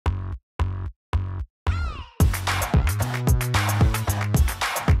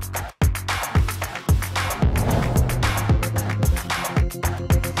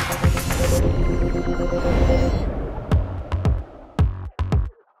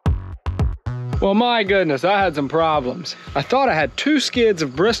Well, my goodness, I had some problems. I thought I had 2 skids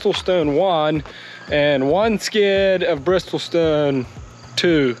of Bristol Stone 1 and 1 skid of Bristol Stone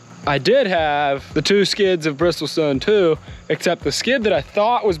 2. I did have the 2 skids of Bristol Stone 2, except the skid that I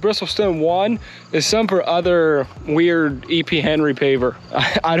thought was Bristol Stone 1 is some other weird EP Henry paver.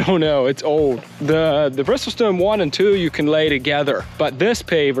 I don't know, it's old. The Bristol Stone 1 and 2 you can lay together, but this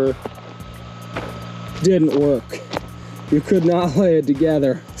paver didn't work. You could not lay it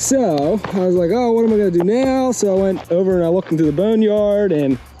together. So I was like, oh, what am I gonna do now? So I went over and I looked into the boneyard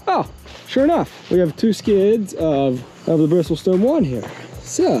and, oh, sure enough, we have 2 skids of the Bristol Stone 1 here.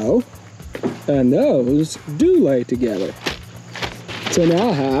 So, and those do lay together. So now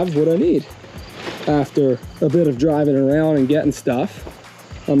I have what I need. After a bit of driving around and getting stuff,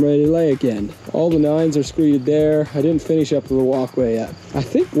 I'm ready to lay again. All the 9s are screeded there. I didn't finish up the walkway yet. I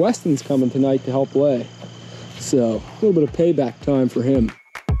think Weston's coming tonight to help lay. So, a little bit of payback time for him.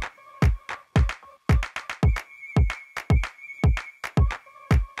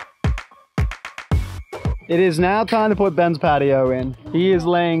 It is now time to put Ben's patio in. He is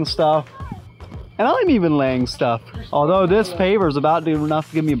laying stuff, and I'm even laying stuff. Although this paver is about to do enough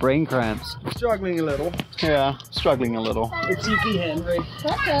to give me brain cramps. Struggling a little. Yeah, struggling a little. It's EP Henry.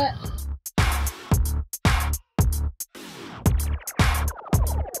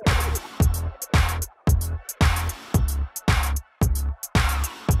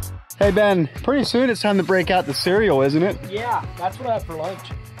 Hey Ben, pretty soon it's time to break out the cereal, isn't it? Yeah, that's what I had for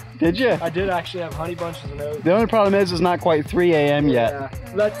lunch. Did you? I did actually have honey bunches of oats. The only problem is it's not quite 3 a.m. yet.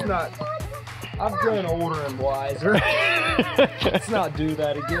 Yeah, that's not... I've grown older and wiser. Let's not do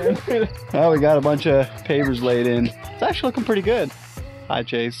that again. Well, we got a bunch of pavers laid in. It's actually looking pretty good. Hi,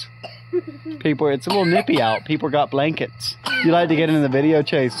 Chase. People, it's a little nippy out. People got blankets. You like to get into the video,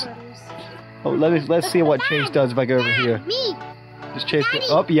 Chase? Oh, let's see what Chase does if I go over here. Me. Does Chase go,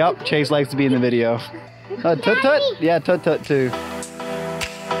 oh, yep, Chase likes to be in the video. Tut tut? Yeah, tut tut too.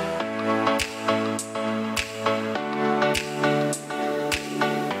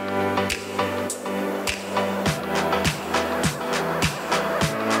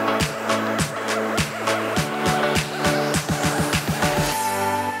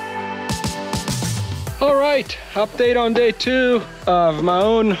 All right, update on day 2 of my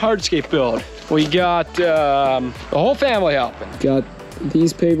own hardscape build. We got the whole family helping. Got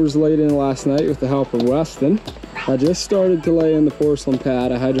these pavers laid in last night with the help of Weston. I just started to lay in the porcelain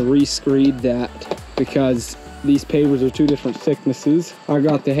pad. I had to re-screed that because these pavers are 2 different thicknesses. I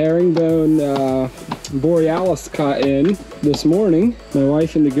got the herringbone borealis cut in this morning. My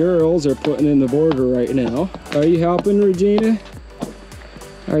wife and the girls are putting in the border right now. Are you helping, Regina?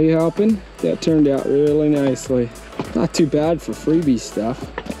 Are you helping? That turned out really nicely. Not too bad for freebie stuff.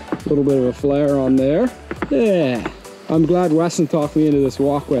 A little bit of a flare on there. Yeah. I'm glad Weston talked me into this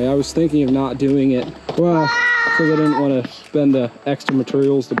walkway. I was thinking of not doing it. Well, because I didn't want to spend the extra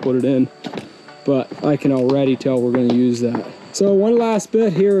materials to put it in. But I can already tell we're going to use that. So one last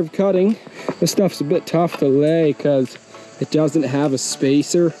bit here of cutting. This stuff's a bit tough to lay because it doesn't have a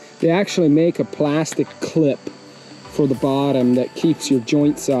spacer. They actually make a plastic clip for the bottom that keeps your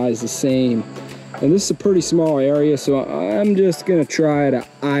joint size the same. And this is a pretty small area, so I'm just gonna try to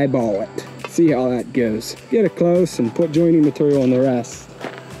eyeball it. See how that goes. Get it close and put joining material on the rest.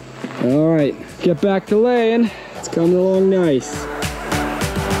 All right, get back to laying. It's coming along nice.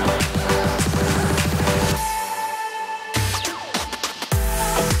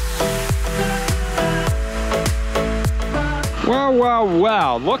 Wow, wow,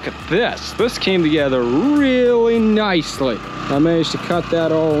 wow, look at this. This came together really nicely. I managed to cut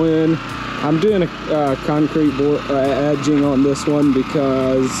that all in. I'm doing a concrete edging on this one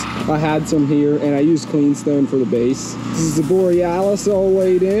because I had some here and I used clean stone for the base. This is the borealis all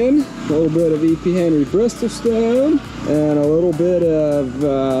laid in. A little bit of EP Henry Bristol stone and a little bit of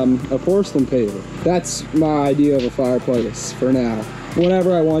a porcelain paver. That's my idea of a fireplace for now.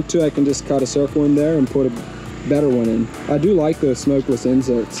 Whenever I want to, I can just cut a circle in there and put a better one in. I do like those smokeless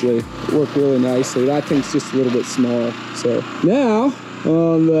inserts. They work really nicely. That thing's just a little bit small. So now,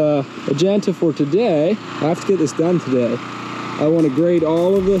 on the agenda for today, I have to get this done today. I want to grade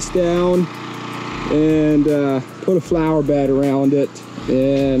all of this down and put a flower bed around it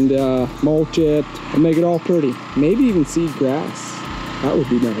and mulch it and make it all pretty. Maybe even seed grass. That would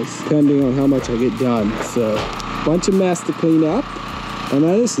be nice, depending on how much I get done. So, bunch of mess to clean up, and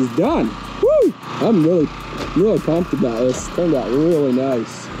then this is done. Woo! I'm really pumped about this. It turned out really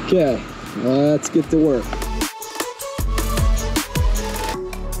nice. Okay, let's get to work.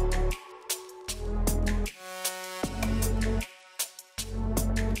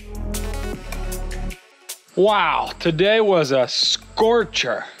 Wow, today was a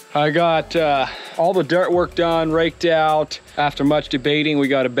scorcher. I got all the dirt work done, raked out. After much debating, we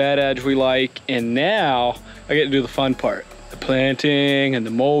got a bed edge we like, and now I get to do the fun part. The planting and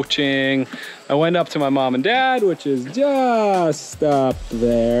the mulching. I went up to my mom and dad, which is just up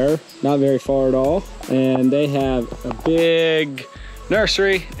there, not very far at all. And they have a big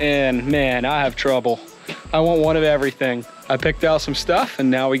nursery, and man, I have trouble. I want one of everything. I picked out some stuff, and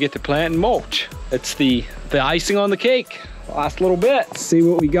now we get to plant and mulch. It's the icing on the cake. Last little bit. Let's see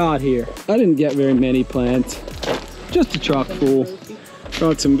what we got here. I didn't get very many plants, just a truck full.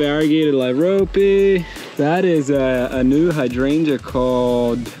 Got some variegated lyrope. That is a new hydrangea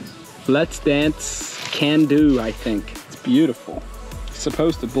called Let's Dance Can Do, I think. It's beautiful. It's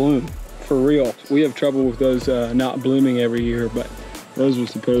supposed to bloom, for real. We have trouble with those not blooming every year, but those are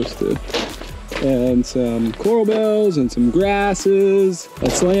supposed to. And some coral bells and some grasses.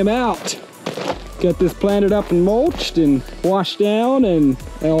 Let's lay them out. Get this planted up and mulched and washed down, and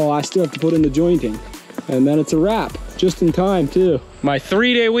oh, I still have to put in the jointing. And then it's a wrap, just in time too. My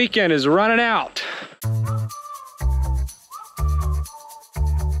 3-day weekend is running out.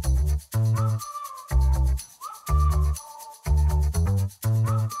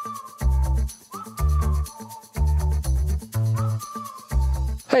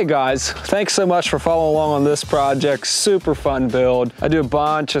 Hey guys, thanks so much for following along on this project. Super fun build. I do a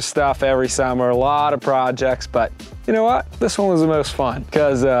bunch of stuff every summer, a lot of projects, but you know what? This one was the most fun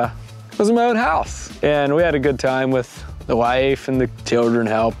because it was in my own house. And we had a good time with the wife and the children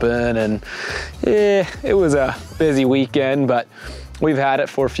helping, and yeah, it was a busy weekend, but we've had it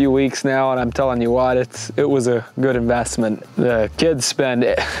for a few weeks now, and I'm telling you what, it was a good investment. The kids spend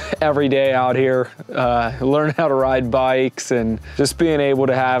every day out here learning how to ride bikes, and just being able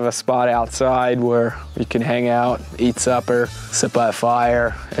to have a spot outside where you can hang out, eat supper, sit by a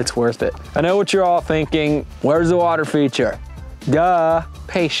fire, it's worth it. I know what you're all thinking, where's the water feature? Duh,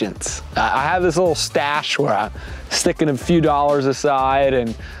 patience. I have this little stash where I'm sticking a few dollars aside,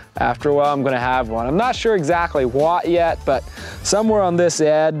 and after a while I'm gonna have one. I'm not sure exactly what yet, but somewhere on this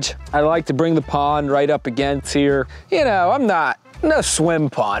edge, I like to bring the pond right up against here. You know, I'm not, no swim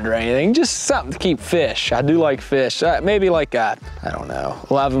pond or anything, just something to keep fish. I do like fish. Maybe like a, I don't know,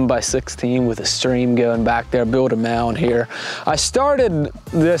 11 by 16 with a stream going back there, build a mound here. I started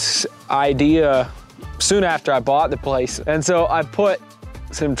this idea soon after I bought the place, and so I put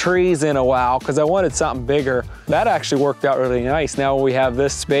some trees in a while because I wanted something bigger. That actually worked out really nice. Now we have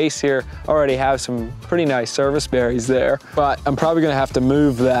this space here, already have some pretty nice service berries there, but I'm probably gonna have to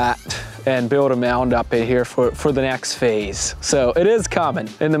move that and build a mound up in here for the next phase. So it is coming.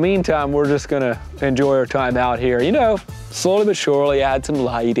 In the meantime, we're just gonna enjoy our time out here. You know, slowly but surely add some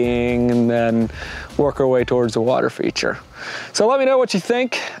lighting and then work our way towards the water feature. So let me know what you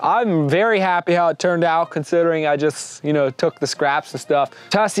think. I'm very happy how it turned out, considering I just, you know, took the scraps and stuff.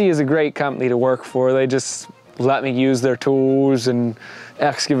 Tussey is a great company to work for. They just let me use their tools and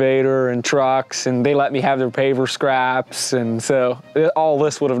excavator and trucks, and they let me have their paver scraps. And so all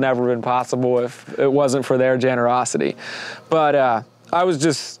this would have never been possible if it wasn't for their generosity. But I was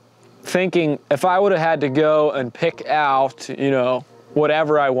just thinking, if I would have had to go and pick out, you know,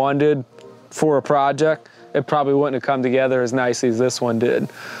 whatever I wanted for a project, it probably wouldn't have come together as nicely as this one did.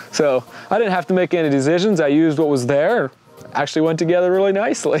 So I didn't have to make any decisions. I used what was there. Actually went together really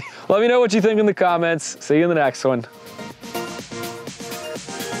nicely. Let me know what you think in the comments. See you in the next one.